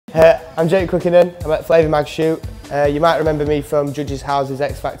I'm Jake Quickenden. I'm at Flavour Mag shoot. You might remember me from Judges House's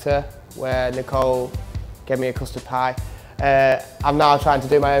X Factor, where Nicole gave me a custard pie. I'm now trying to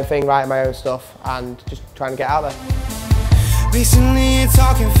do my own thing, writing my own stuff, and just trying to get out there. Recently you're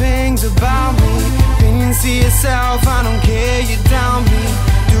talking things about me. Opinions to yourself, I don't care, you down me.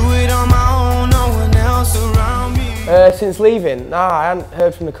 Do it on my own, no one else around me. Since leaving, I hadn't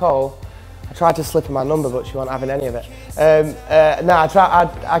heard from Nicole. I tried to slip her my number, but she wasn't having any of it.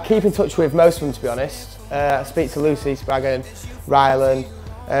 I keep in touch with most of them, to be honest. I speak to Lucy, Spraggan, Rylan,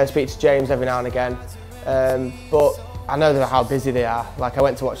 speak to James every now and again. But I know how busy they are. Like, I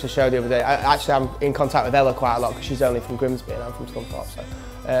went to watch the show the other day. I'm in contact with Ella quite a lot because she's only from Grimsby and I'm from Scunthorpe. So,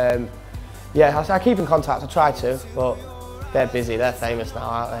 yeah, I keep in contact. I try to, but they're busy. They're famous now,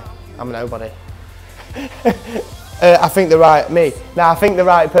 aren't they? I'm a nobody. I think the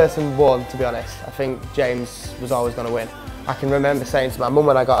right person won, to be honest. I think James was always going to win. I can remember saying to my mum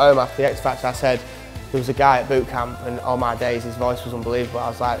when I got home after the X Factor, I said, there was a guy at boot camp and all my days his voice was unbelievable. I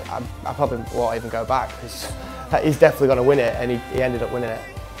was like, I probably won't even go back because he's definitely going to win it, and he ended up winning it.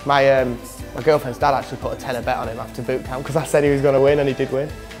 My girlfriend's dad actually put a tenner bet on him after boot camp because I said he was going to win, and he did win.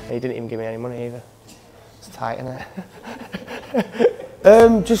 And he didn't even give me any money either. It's tight, isn't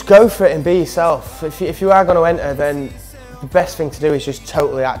it? Just go for it and be yourself. If you are going to enter, then the best thing to do is just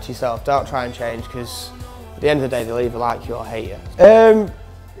totally act yourself. Don't try and change, because at the end of the day they'll either like you or hate you.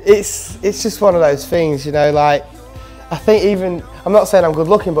 It's just one of those things, you know, like, I think even, I'm not saying I'm good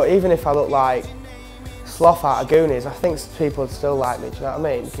looking, but even if I look like Sloth out of Goonies, I think people would still like me, do you know what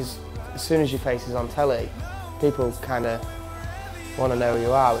I mean? Because as soon as your face is on telly, people kind of want to know who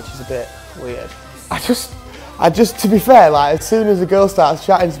you are, which is a bit weird. I just, to be fair, like, as soon as a girl starts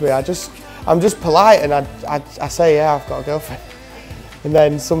chatting to me, I'm just polite, and I say, yeah, I've got a girlfriend. And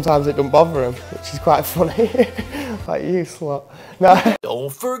then sometimes it don't bother them, which is quite funny. Like, you slut. No.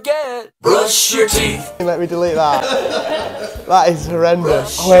 Don't forget, brush your teeth. Let me delete that. That is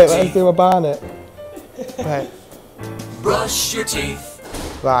horrendous. Oh, wait, let's do a Barnet. Right. Brush your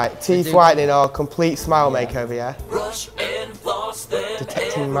teeth. Right, teeth whitening or complete smile makeover, yeah? Brush and floss them.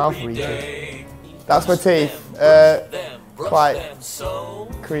 Detecting mouth region. That's my teeth. Quite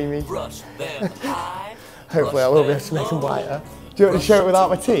creamy. Hopefully I will be able to make them whiter. Do you want to show it without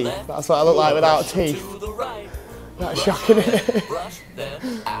my teeth? That's what I look like without teeth. That's shocking, isn't it?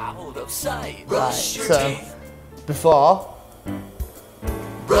 Right, so before.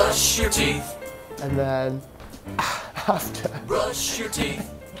 Brush your teeth. And then after. Brush your teeth.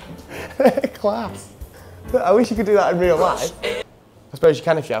 Class. I wish you could do that in real life. I suppose you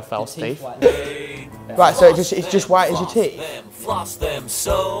can if you have false teeth. Right, so it just whitens your teeth. Floss them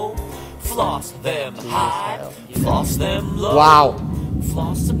so, floss them high, floss them low. Wow.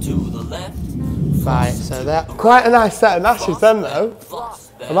 Floss them to the left. Right, so that quite a nice set of lashes then though.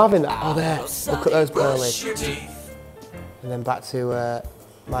 I'm having that. Oh, there. Look at those pearlies. And then back to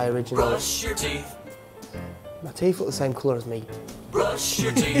my original. My teeth look the same colour as me.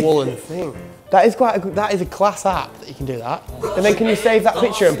 Woolen thing. That is quite a good, that is a class app that you can do that. And then can you save that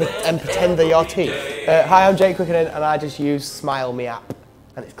picture and pretend they're your teeth? Hi, I'm Jake Quickenden and I just use Smile Me app,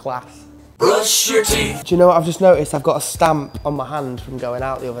 and it's class. Brush your teeth. Do you know what I've just noticed? I've got a stamp on my hand from going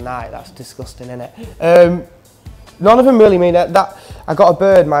out the other night. That's disgusting, isn't it? None of them really mean it. I got a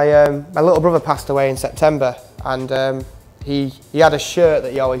bird. My little brother passed away in September, and he had a shirt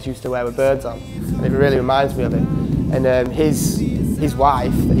that he always used to wear with birds on, and it really reminds me of him. And his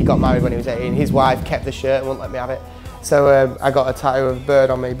wife, that he got married when he was 18, his wife kept the shirt and wouldn't let me have it. So I got a tattoo of a bird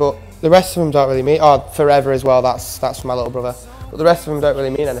on me, but the rest of them don't really mean, Forever as well, that's from my little brother. But the rest of them don't really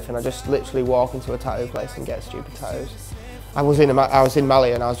mean anything. I just literally walk into a tattoo place and get stupid tattoos. I was in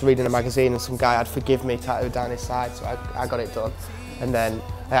Mali and I was reading a magazine and some guy had Forgive Me tattooed down his side, so I got it done. And then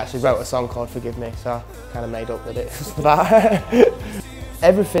I actually wrote a song called Forgive Me, so I kind of made up with it for that.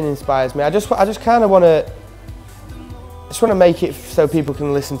 Everything inspires me. I just kind of want to make it so people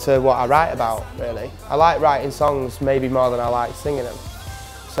can listen to what I write about, really. I like writing songs maybe more than I like singing them.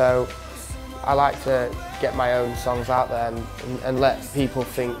 So I like to get my own songs out there and let people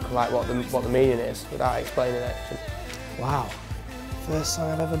think like what the meaning is without explaining it. Wow, first song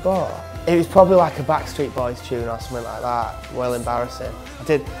I've ever bought. It was probably like a Backstreet Boys tune or something like that. Well embarrassing. I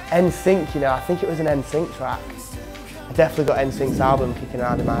did NSYNC, you know, I think it was an NSYNC track. I definitely got NSYNC's album kicking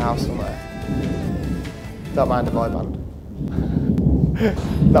around in my house somewhere. Don't mind a boy band.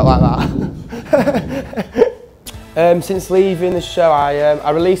 Not like that. Since leaving the show, I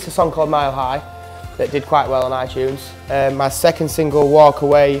released a song called Mile High that did quite well on iTunes. My second single, Walk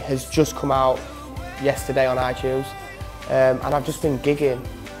Away, has just come out yesterday on iTunes. And I've just been gigging,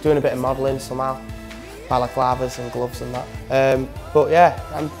 doing a bit of modelling somehow. balaclavas and gloves and that. But yeah,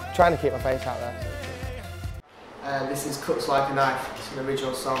 I'm trying to keep my face out there. This is Cuts Like a Knife. It's an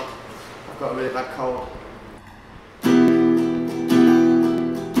original song. I've got a really bad cold.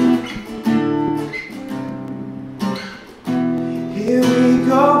 Here we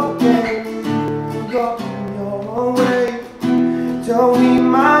go again, going your own way. Don't need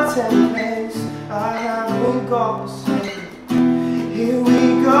my templates, I haven't got the same. Here we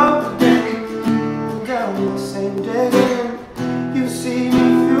go again, down the same dead end. You see me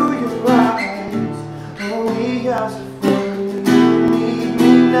through your eyes, only as a friend. You need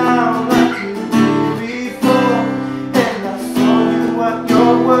me now like you did before, and I saw you at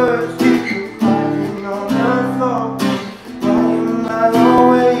your worst. You were crying on the floor. I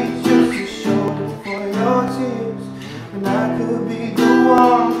always just a shoulder for your tears, when I could be the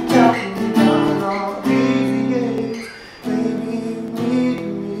one counting down all these years. Baby, you need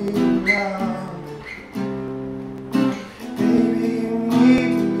me now. Baby, you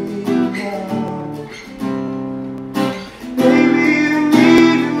need me now. Baby, you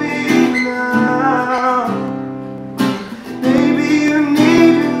need me now. Baby, you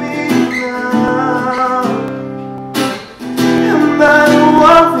need me now. Am I the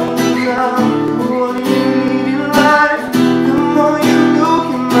one for you now? The one you need in life. The more you look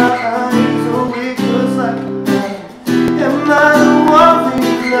in my eyes, oh it feels like a knife. Am I the one for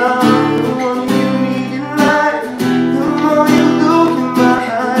you now? The one you need in life. The more you look in my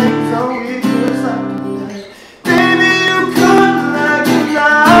eyes, oh it feels like a knife. Baby, you cut like a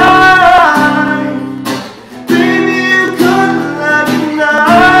knife. Baby, you cut like a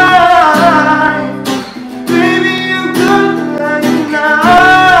knife. Baby, you cut like a knife.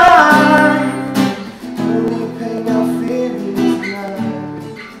 Only pain I feel is life.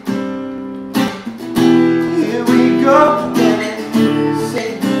 Here we go again,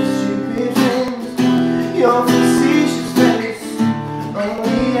 saying stupid things. Your facetious face,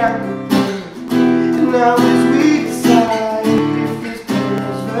 only I could do. And now as we decide if this pain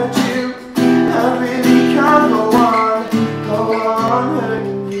is virtue, I really can't go on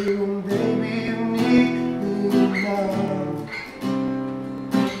hurting you. Baby, you need me now.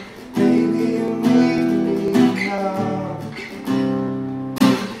 Baby, you need me now.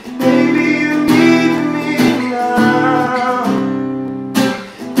 Baby, you need me now.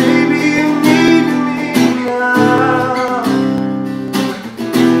 Baby, you need me now.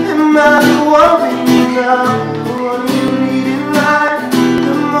 Am I the one for you now? The one you need in life.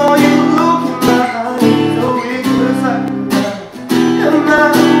 The more you look in my eyes, oh it feels like a knife. Am I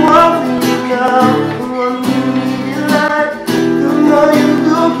the one for you now? The one you need in life. The more you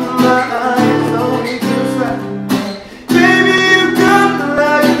look in my eyes, oh it feels like a knife. Baby, you cut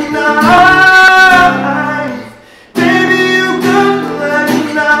like a knife. Baby, you cut like a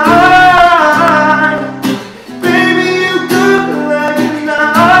knife. Baby, you cut like a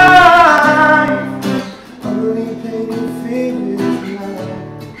knife. Only pain you feel is life.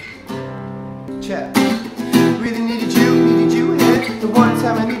 Check. Really needed you here. The one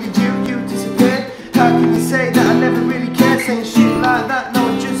time I needed you, you disappeared. How can you say that I never really cared? Saying shit like that, no,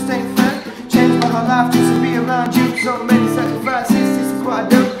 it just ain't fair. Changed my whole life just to be around you. So many sacrifices, this is what I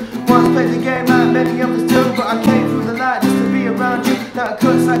do. Once played the game like many others do, but I came through the light just to be around you. Now it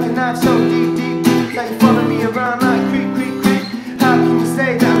cuts like a knife so deep, deep, deep. Now you follow me around like creep, creep, creep. How can you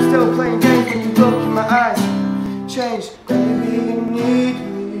say that I'm still playing games when you look in my eyes? Changed, baby, you need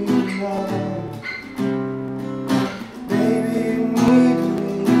me now. Baby, you need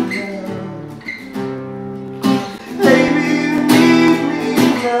me now. Baby, you need me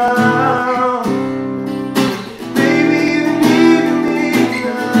now. Baby, you need me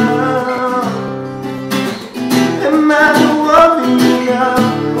now. Am I the one for you now?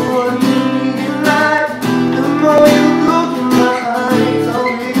 The one you need in life. The more you look in my eyes, oh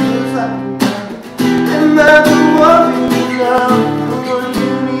it feels like a knife. Am I the one for you now? The one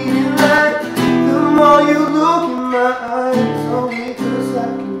you need in life. The more you look in my eyes, oh it feels like a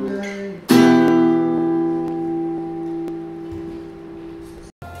knife.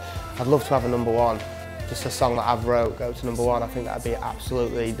 I'd love to have a #1, just a song that I've wrote go to #1. I think that'd be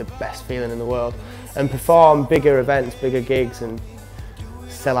absolutely the best feeling in the world. And perform bigger events, bigger gigs, and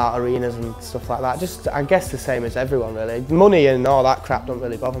sell out arenas and stuff like that. Just, I guess, the same as everyone really. Money and all that crap don't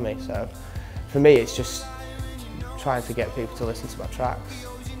really bother me. So for me, it's just trying to get people to listen to my tracks.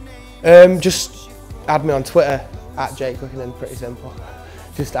 Just add me on Twitter at Jake Quickenden. Pretty simple.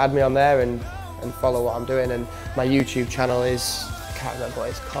 Just add me on there and follow what I'm doing. And my YouTube channel is, I can't remember what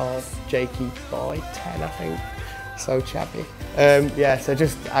it's called, Jakey Boy 10, I think. So chappy. Yeah, so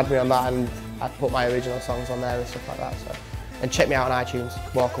just add me on that, and I put my original songs on there and stuff like that. So, and check me out on iTunes.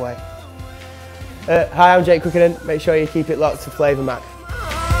 Walk Away. Hi, I'm Jake Quickenden. Make sure you keep it locked to Flavour Mac.